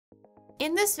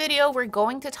In this video, we're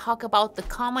going to talk about the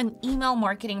common email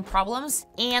marketing problems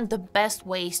and the best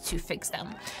ways to fix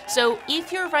them. So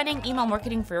if you're running email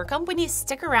marketing for your company,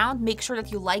 stick around, make sure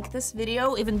that you like this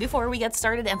video even before we get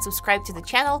started and subscribe to the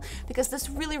channel because this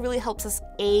really helps us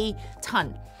a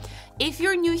ton. If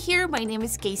you're new here, my name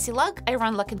is Kasey Luck. I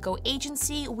run Luck & Co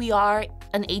agency. We are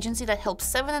an agency that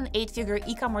helps 7- and 8-figure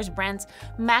e-commerce brands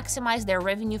maximize their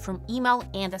revenue from email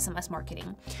and SMS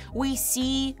marketing. We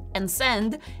see and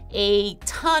send a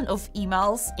ton of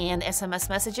emails and SMS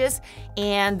messages,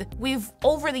 and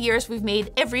over the years, we've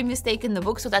made every mistake in the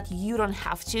book so that you don't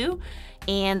have to.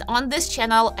 And on this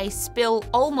channel, I spill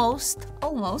almost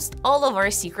all of our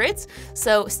secrets.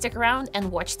 So stick around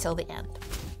and watch till the end.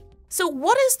 So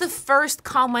what is the first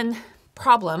common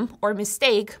problem or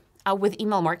mistake with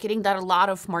email marketing that a lot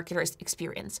of marketers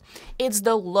experience? It's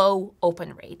the low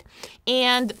open rate.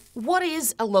 And what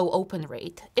is a low open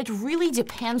rate? It really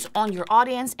depends on your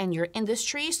audience and your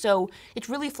industry. So it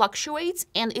really fluctuates,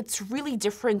 and it's really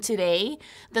different today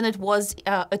than it was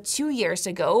 2 years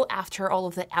ago after all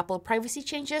of the Apple privacy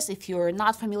changes. If you're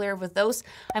not familiar with those,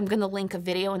 I'm going to link a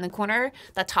video in the corner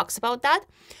that talks about that.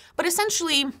 But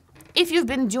essentially, if you've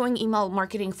been doing email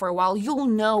marketing for a while, you'll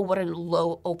know what a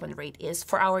low open rate is.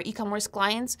 For our e-commerce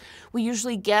clients, we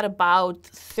usually get about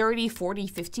 30, 40,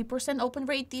 50% open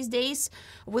rate these days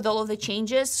with all of the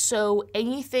changes. So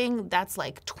anything that's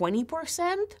like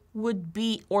 20% would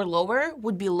be, or lower,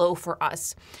 would be low for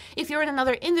us. If you're in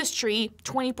another industry,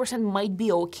 20% might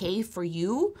be okay for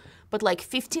you, but like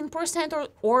 15%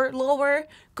 or lower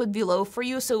could be low for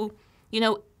you. So,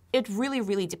 it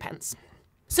really depends.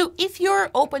 So if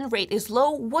your open rate is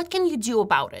low, what can you do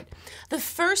about it? The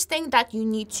first thing that you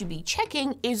need to be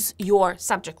checking is your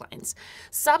subject lines.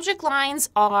 Subject lines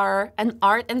are an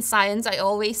art and science. I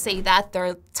always say that. There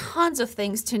are tons of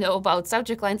things to know about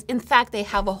subject lines. In fact, I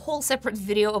have a whole separate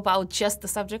video about just the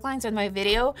subject lines in my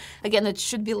video. Again, it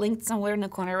should be linked somewhere in the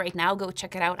corner right now. Go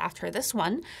check it out after this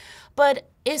one. But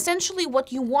essentially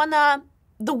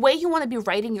the way you wanna be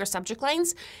writing your subject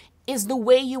lines is the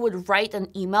way you would write an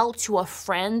email to a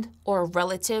friend or a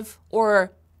relative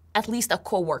or at least a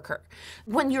coworker.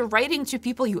 When you're writing to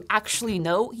people you actually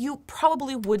know, you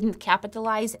probably wouldn't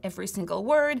capitalize every single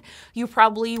word. You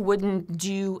probably wouldn't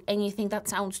do anything that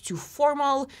sounds too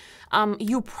formal.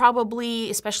 You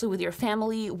probably, especially with your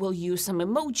family, will use some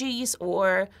emojis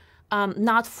or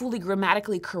not fully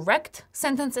grammatically correct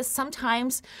sentences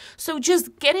sometimes. So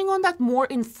just getting on that more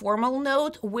informal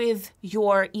note with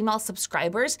your email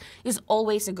subscribers is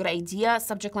always a good idea.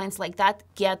 Subject lines like that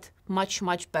get much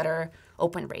better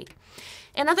open rate.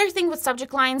 Another thing with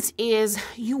subject lines is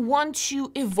you want to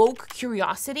evoke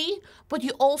curiosity, but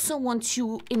you also want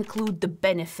to include the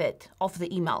benefit of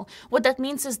the email. What that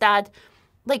means is that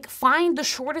find the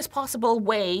shortest possible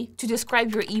way to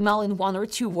describe your email in 1 or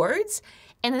 2 words.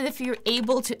 And then if you're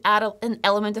able to add an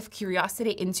element of curiosity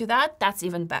into that, that's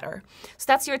even better. So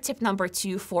that's your tip number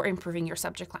 2 for improving your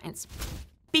subject lines.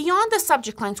 Beyond the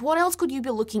subject lines, what else could you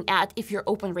be looking at if your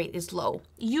open rate is low?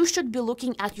 You should be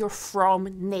looking at your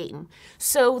from name.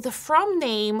 So the from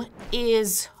name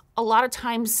is a lot of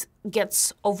times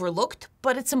gets overlooked,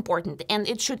 but it's important. And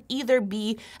it should either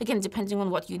be, again, depending on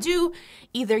what you do,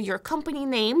 either your company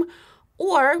name,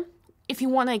 or if you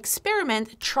want to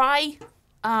experiment, try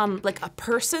like a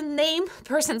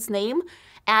person's name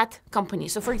at company.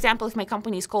 So for example, if my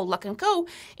company is called Luck & Co,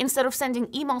 instead of sending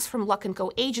emails from Luck &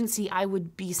 Co agency, I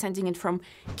would be sending it from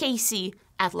Kasey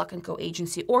at Luck & Co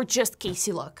agency or just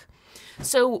Kasey Luck.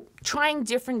 So trying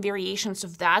different variations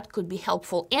of that could be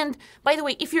helpful. And by the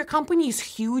way, if your company is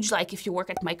huge, like if you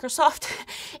work at Microsoft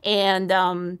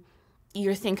and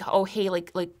you think, oh, hey,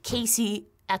 like Kasey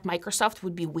at Microsoft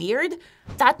would be weird,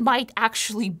 that might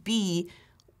actually be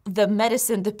the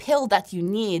medicine, the pill that you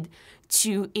need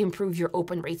to improve your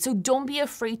open rate. So don't be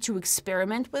afraid to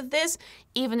experiment with this,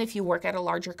 even if you work at a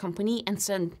larger company and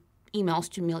send emails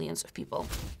to millions of people.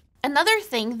 Another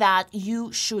thing that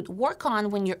you should work on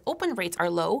when your open rates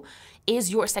are low is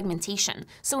your segmentation.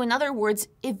 So in other words,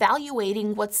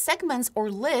 evaluating what segments or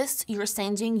lists you're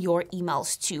sending your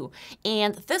emails to.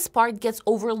 And this part gets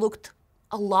overlooked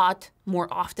a lot more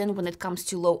often when it comes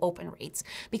to low open rates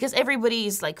because everybody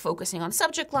is focusing on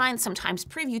subject lines, sometimes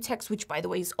preview text, which by the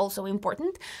way is also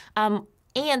important,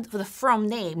 and the from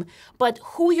name, but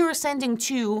who you're sending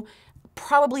to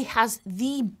probably has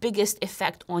the biggest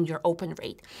effect on your open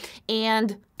rate.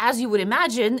 And as you would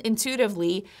imagine,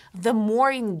 intuitively, the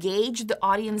more engaged the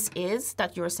audience is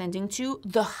that you're sending to,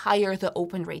 the higher the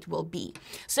open rate will be.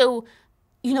 So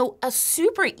a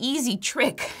super easy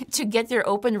trick to get your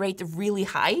open rate really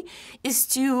high is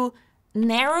to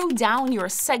narrow down your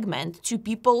segment to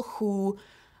people who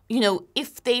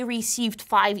if they received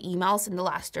 5 emails in the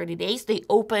last 30 days, they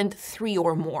opened 3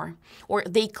 or more, or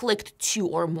they clicked 2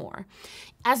 or more.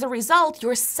 As a result,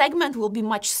 your segment will be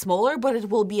much smaller, but it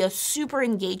will be a super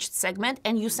engaged segment,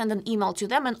 and you send an email to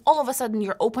them, and all of a sudden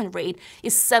your open rate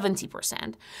is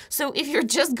 70%. So if you're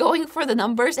just going for the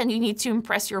numbers and you need to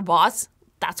impress your boss,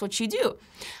 that's what you do.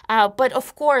 But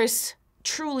of course,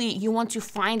 truly, you want to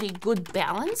find a good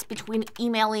balance between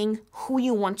emailing who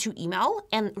you want to email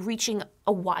and reaching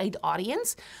a wide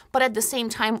audience, but at the same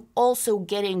time also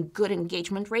getting good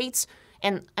engagement rates,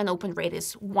 and an open rate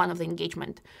is one of the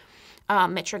engagement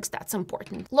metrics that's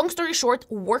important. Long story short,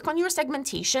 work on your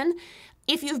segmentation.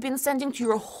 If you've been sending to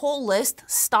your whole list,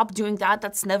 stop doing that.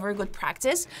 That's never a good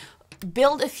practice.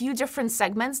 Build a few different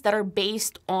segments that are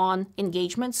based on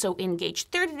engagement. So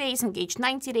engaged 30 days, engaged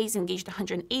 90 days, engaged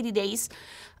 180 days.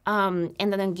 And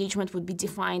then engagement would be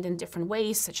defined in different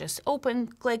ways, such as open,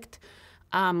 clicked,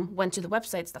 went to the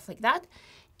website, stuff like that.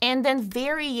 And then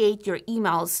variate your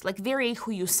emails, like variate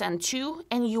who you send to,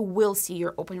 and you will see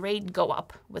your open rate go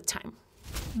up with time.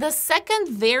 The second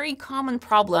very common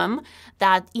problem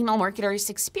that email marketers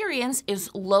experience is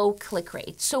low click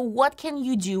rate. So what can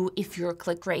you do if your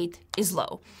click rate is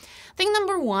low? Thing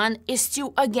number one is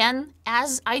to, again,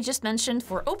 as I just mentioned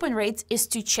for open rates, is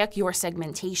to check your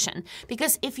segmentation.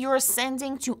 Because if you're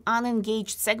sending to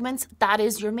unengaged segments, that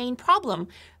is your main problem.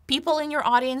 People in your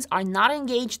audience are not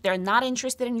engaged, they're not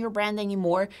interested in your brand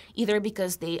anymore, either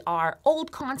because they are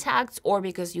old contacts or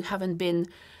because you haven't been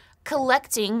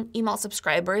collecting email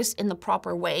subscribers in the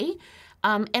proper way.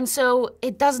 And so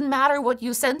it doesn't matter what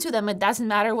you send to them, it doesn't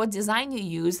matter what design you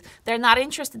use, they're not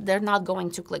interested, they're not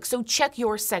going to click. So check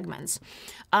your segments.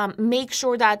 Make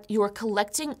sure that you're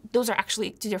collecting, those are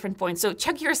actually 2 different points. So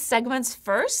check your segments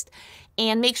first,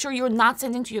 and make sure you're not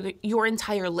sending to your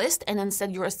entire list, and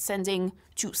instead you're sending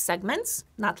to segments,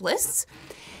 not lists.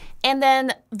 And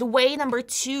then the way number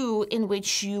 2 in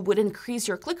which you would increase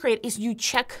your click rate is you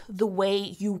check the way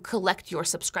you collect your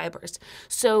subscribers.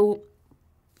 So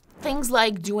things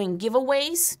like doing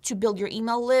giveaways to build your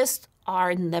email list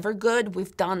are never good.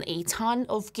 We've done a ton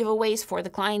of giveaways for the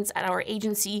clients at our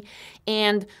agency,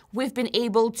 and we've been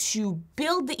able to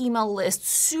build the email list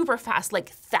super fast, like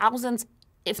thousands,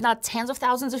 if not tens of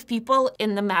thousands of people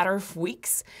in a matter of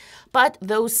weeks. But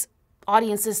those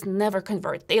audiences never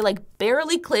convert. They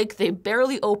barely click, they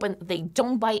barely open, they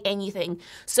don't buy anything.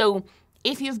 So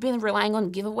if you've been relying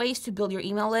on giveaways to build your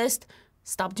email list,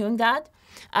 stop doing that.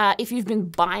 If you've been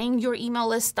buying your email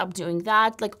list, stop doing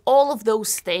that. All of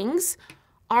those things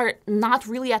are not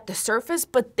really at the surface,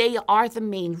 but they are the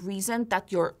main reason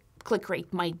that your click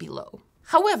rate might be low.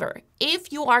 However,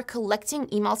 if you are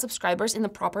collecting email subscribers in the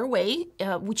proper way,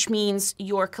 which means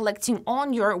you're collecting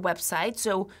on your website,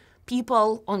 so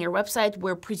people on your website,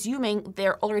 we're presuming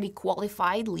they're already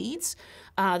qualified leads.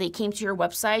 They came to your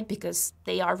website because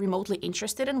they are remotely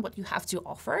interested in what you have to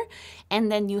offer. And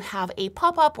then you have a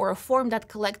pop-up or a form that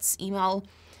collects email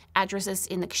addresses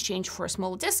in exchange for a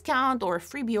small discount or a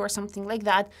freebie or something like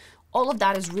that. All of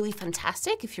that is really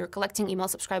fantastic. If you're collecting email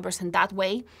subscribers in that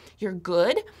way, you're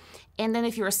good. And then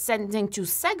if you're sending to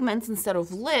segments instead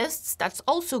of lists, that's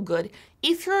also good.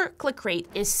 If your click rate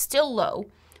is still low,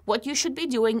 what you should be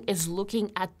doing is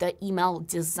looking at the email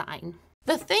design.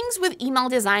 The things with email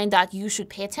design that you should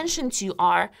pay attention to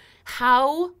are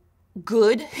how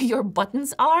good your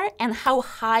buttons are and how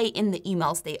high in the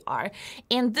emails they are.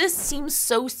 And this seems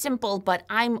so simple, but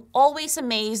I'm always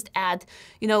amazed at,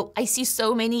 I see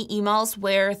so many emails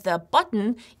where the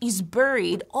button is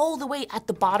buried all the way at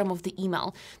the bottom of the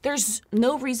email. There's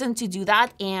no reason to do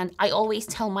that, and I always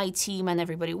tell my team and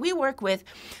everybody we work with,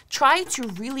 try to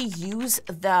really use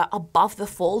the above the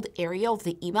fold area of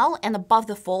the email, and above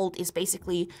the fold is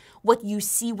basically what you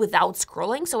see without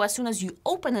scrolling. So as soon as you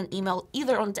open an email,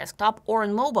 either on desktop or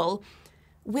on mobile,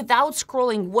 without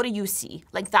scrolling, what do you see?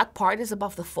 That part is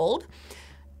above the fold.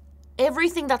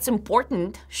 Everything that's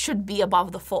important should be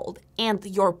above the fold. And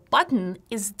your button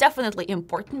is definitely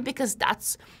important because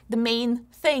that's the main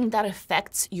thing that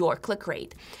affects your click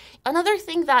rate. Another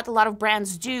thing that a lot of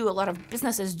brands do, a lot of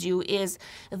businesses do, is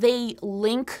they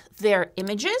link their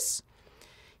images.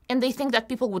 And they think that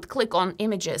people would click on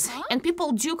images. And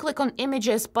people do click on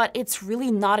images, but it's really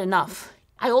not enough.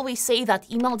 I always say that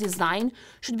email design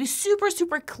should be super,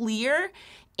 super clear.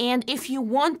 And if you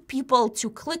want people to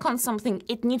click on something,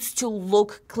 it needs to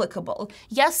look clickable.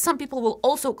 Yes, some people will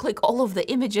also click all of the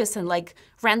images and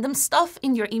random stuff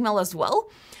in your email as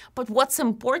well. But what's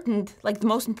important, the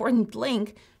most important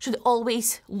link, should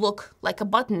always look like a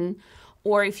button.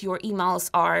 Or if your emails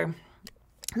are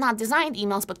not designed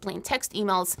emails, but plain text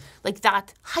emails, like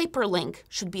that hyperlink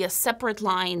should be a separate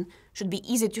line, should be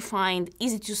easy to find,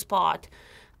 easy to spot,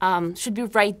 should be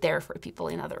right there for people,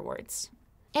 in other words.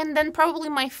 And then probably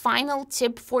my final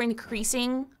tip for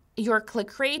increasing your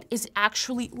click rate is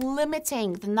actually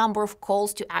limiting the number of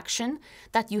calls to action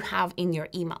that you have in your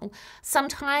email.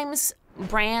 Sometimes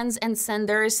brands and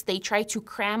senders, they try to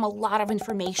cram a lot of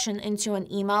information into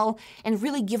an email and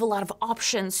really give a lot of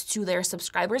options to their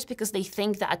subscribers because they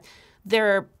think that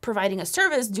they're providing a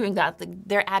service doing that,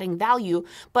 they're adding value,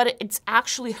 but it's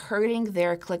actually hurting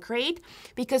their click rate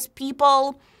because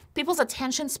people's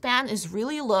attention span is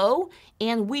really low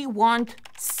and we want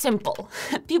simple.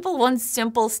 People want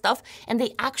simple stuff and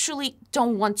they actually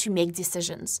don't want to make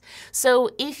decisions. So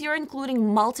if you're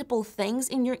including multiple things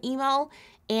in your email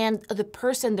and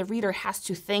the reader has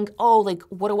to think, oh, like,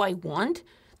 what do I want?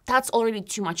 That's already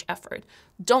too much effort.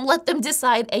 Don't let them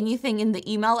decide anything in the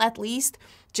email at least.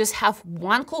 Just have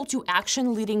one call to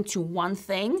action leading to one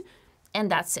thing,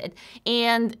 and that's it.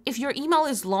 And if your email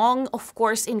is long, of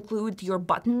course, include your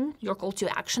button, your call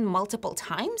to action multiple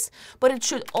times, but it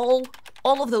should all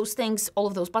of those things, all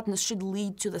of those buttons should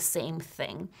lead to the same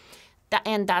thing.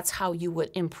 And that's how you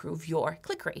would improve your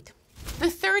click rate.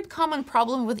 The third common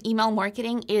problem with email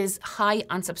marketing is high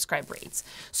unsubscribe rates.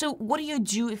 So what do you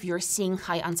do if you're seeing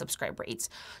high unsubscribe rates?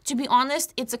 To be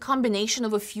honest, it's a combination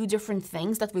of a few different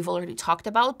things that we've already talked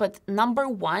about, but number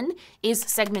one is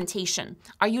segmentation.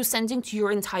 Are you sending to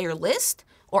your entire list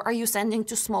or are you sending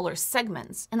to smaller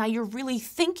segments? And are you really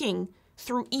thinking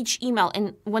through each email?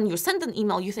 And when you send an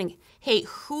email, you think, hey,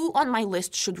 who on my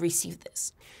list should receive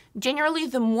this? Generally,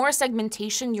 the more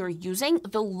segmentation you're using,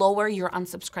 the lower your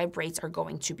unsubscribe rates are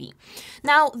going to be.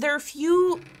 Now, there are a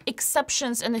few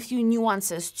exceptions and a few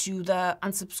nuances to the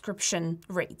unsubscription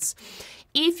rates.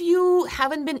 If you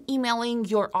haven't been emailing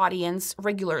your audience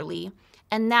regularly,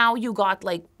 and now you got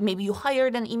maybe you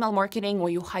hired an email marketing or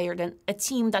you hired a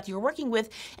team that you're working with,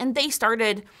 and they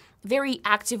started very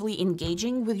actively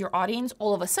engaging with your audience,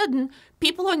 all of a sudden,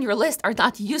 people on your list are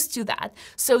not used to that.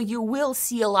 So you will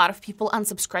see a lot of people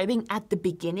unsubscribing at the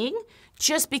beginning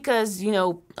just because,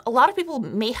 a lot of people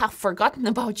may have forgotten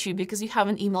about you because you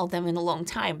haven't emailed them in a long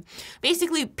time.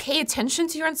 Basically, pay attention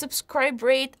to your unsubscribe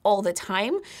rate all the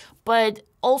time, but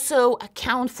also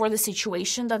account for the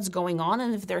situation that's going on.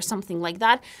 And if there's something like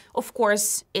that, of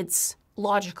course, it's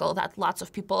logical that lots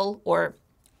of people or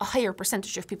a higher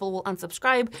percentage of people will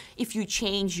unsubscribe if you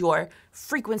change your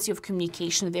frequency of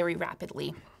communication very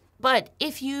rapidly. But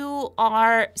if you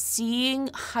are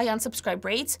seeing high unsubscribe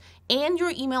rates and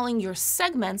you're emailing your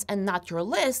segments and not your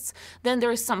lists, then there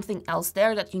is something else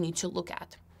there that you need to look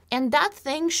at. And that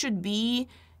thing should be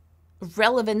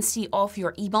relevancy of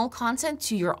your email content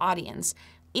to your audience.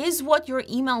 Is what you're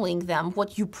emailing them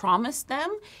what you promised them?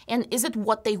 And is it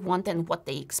what they want and what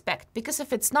they expect? Because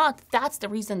if it's not, that's the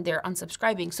reason they're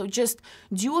unsubscribing. So just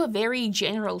do a very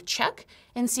general check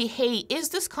and see, hey, is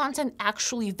this content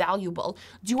actually valuable?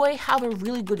 Do I have a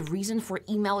really good reason for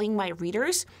emailing my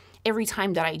readers every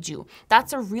time that I do?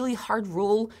 That's a really hard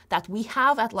rule that we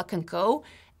have at Luck & Co.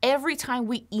 Every time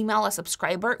we email a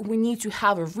subscriber, we need to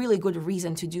have a really good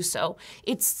reason to do so.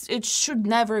 It should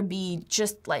never be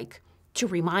just to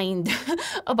remind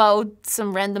about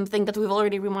some random thing that we've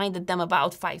already reminded them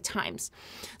about 5 times.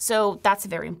 So that's a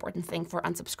very important thing for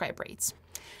unsubscribe rates.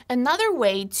 Another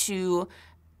way to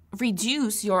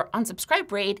reduce your unsubscribe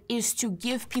rate is to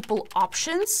give people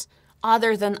options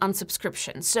other than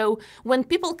unsubscription. So when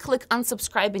people click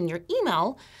unsubscribe in your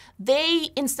email, they,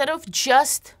 instead of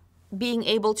just being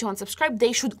able to unsubscribe,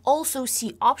 they should also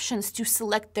see options to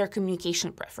select their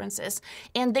communication preferences.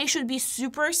 And they should be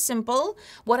super simple.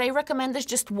 What I recommend is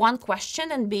just one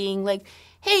question and being like,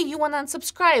 hey, you want to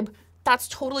unsubscribe? That's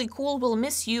totally cool. We'll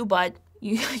miss you, but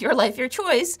your life, your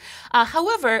choice.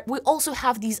 However, we also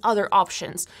have these other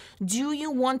options. Do you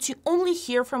want to only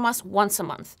hear from us once a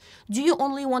month? Do you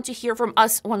only want to hear from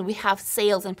us when we have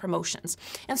sales and promotions?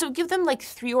 And so give them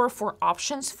 3 or 4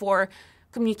 options for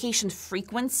communication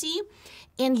frequency,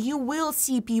 and you will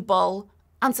see people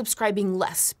unsubscribing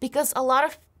less because a lot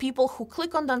of people who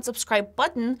click on the unsubscribe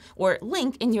button or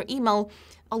link in your email,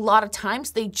 a lot of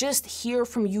times they just hear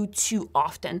from you too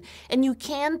often, and you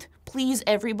can't please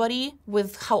everybody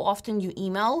with how often you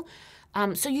email.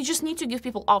 So you just need to give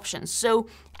people options. So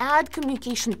add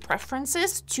communication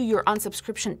preferences to your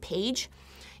unsubscription page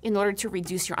in order to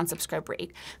reduce your unsubscribe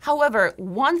rate. However,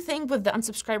 one thing with the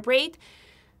unsubscribe rate,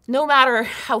 No matter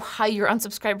how high your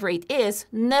unsubscribe rate is,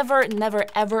 never, never,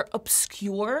 ever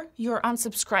obscure your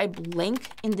unsubscribe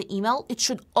link in the email. It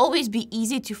should always be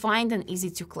easy to find and easy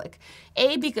to click.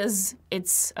 A, because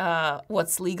it's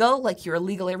what's legal, like you're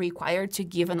legally required to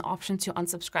give an option to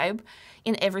unsubscribe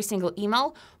in every single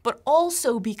email, but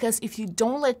also because if you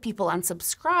don't let people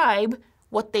unsubscribe,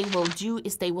 what they will do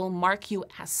is they will mark you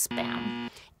as spam.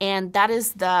 And that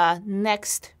is the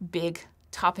next big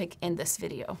topic in this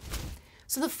video.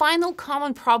 So the final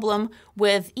common problem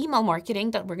with email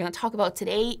marketing that we're going to talk about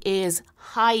today is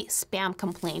high spam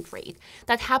complaint rate.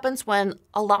 That happens when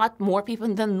a lot more people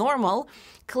than normal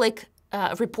click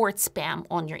report spam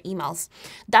on your emails.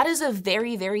 That is a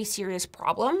very, very serious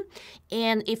problem.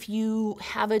 And if you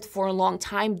have it for a long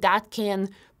time, that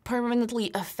can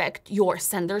permanently affect your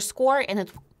sender score, and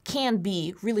it can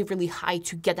be really, really high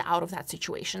to get out of that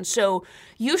situation. So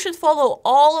you should follow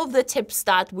all of the tips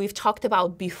that we've talked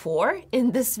about before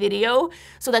in this video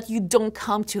so that you don't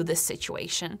come to this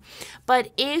situation.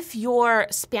 But if your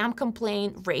spam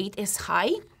complaint rate is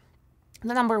high,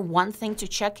 the number one thing to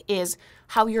check is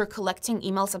how you're collecting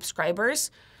email subscribers.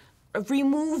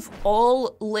 Remove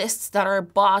all lists that are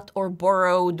bought or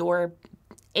borrowed or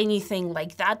anything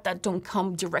like that that don't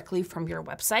come directly from your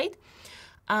website.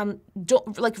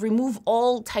 Remove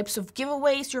all types of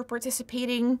giveaways you're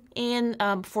participating in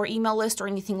for email list or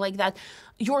anything like that.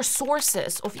 Your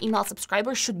sources of email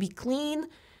subscribers should be clean,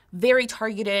 very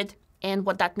targeted, and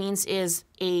what that means is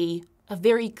a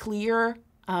very clear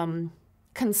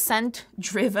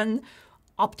consent-driven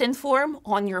opt-in form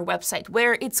on your website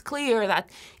where it's clear that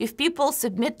if people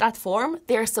submit that form,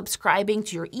 they're subscribing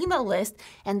to your email list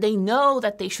and they know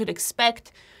that they should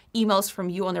expect emails from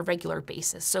you on a regular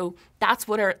basis. So that's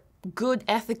what a good,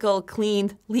 ethical,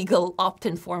 clean, legal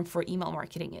opt-in form for email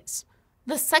marketing is.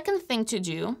 The second thing to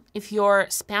do if your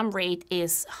spam rate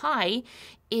is high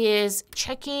is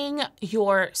checking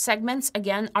your segments.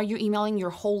 Again, are you emailing your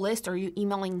whole list? Are you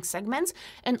emailing segments?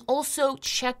 And also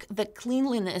check the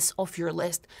cleanliness of your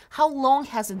list. How long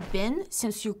has it been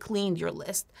since you cleaned your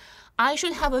list? I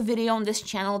should have a video on this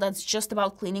channel that's just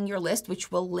about cleaning your list,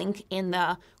 which will link in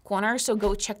the corner. So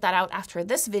go check that out after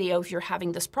this video if you're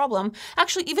having this problem.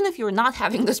 Actually, even if you're not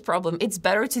having this problem, it's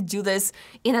better to do this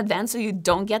in advance so you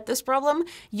don't get this problem.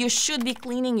 You should be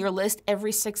cleaning your list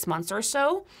every 6 months or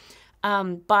so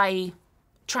by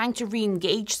trying to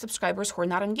re-engage subscribers who are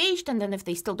not engaged, and then if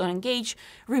they still don't engage,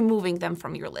 removing them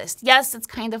from your list. Yes, it's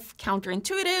kind of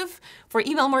counterintuitive for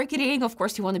email marketing. Of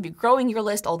course, you want to be growing your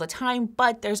list all the time,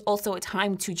 but there's also a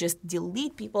time to just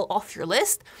delete people off your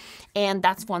list, and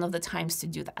that's one of the times to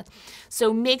do that.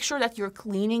 So make sure that you're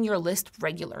cleaning your list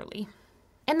regularly.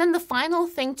 And then the final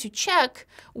thing to check,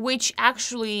 which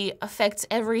actually affects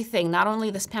everything, not only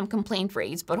the spam complaint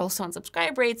rates, but also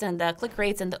unsubscribe rates and the click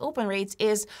rates and the open rates,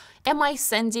 is, am I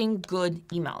sending good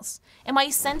emails? Am I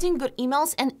sending good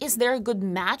emails? And is there a good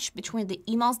match between the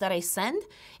emails that I send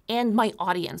and my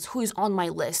audience who is on my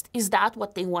list? Is that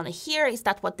what they want to hear? Is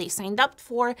that what they signed up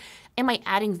for? Am I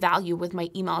adding value with my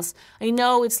emails? I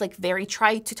know it's like very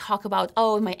trite to talk about,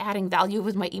 oh, am I adding value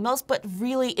with my emails? But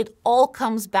really, it all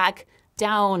comes back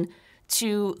down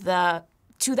to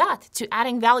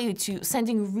adding value, to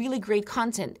sending really great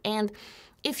content. And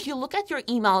if you look at your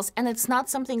emails and it's not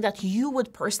something that you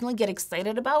would personally get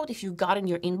excited about if you got in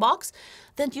your inbox,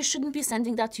 then you shouldn't be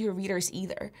sending that to your readers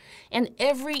either. And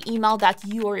every email that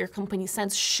you or your company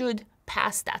sends should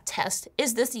pass that test.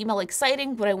 Is this email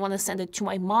exciting? Would I want to send it to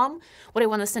my mom? Would I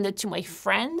want to send it to my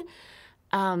friend?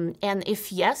 And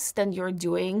if yes, then you're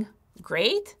doing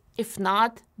great. If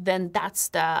not, then that's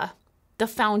the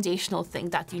foundational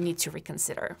thing that you need to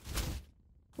reconsider.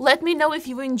 Let me know if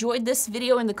you enjoyed this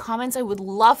video in the comments. I would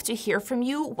love to hear from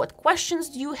you. What questions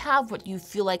do you have? What you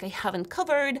feel like I haven't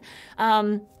covered?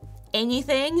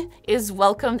 Anything is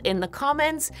welcomed in the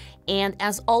comments. And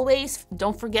as always,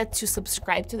 don't forget to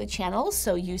subscribe to the channel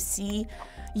so you see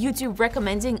YouTube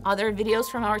recommending other videos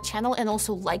from our channel, and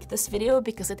also like this video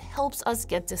because it helps us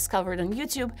get discovered on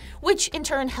YouTube, which in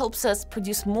turn helps us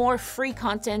produce more free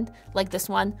content like this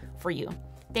one for you.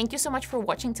 Thank you so much for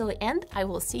watching till the end. I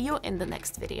will see you in the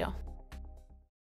next video.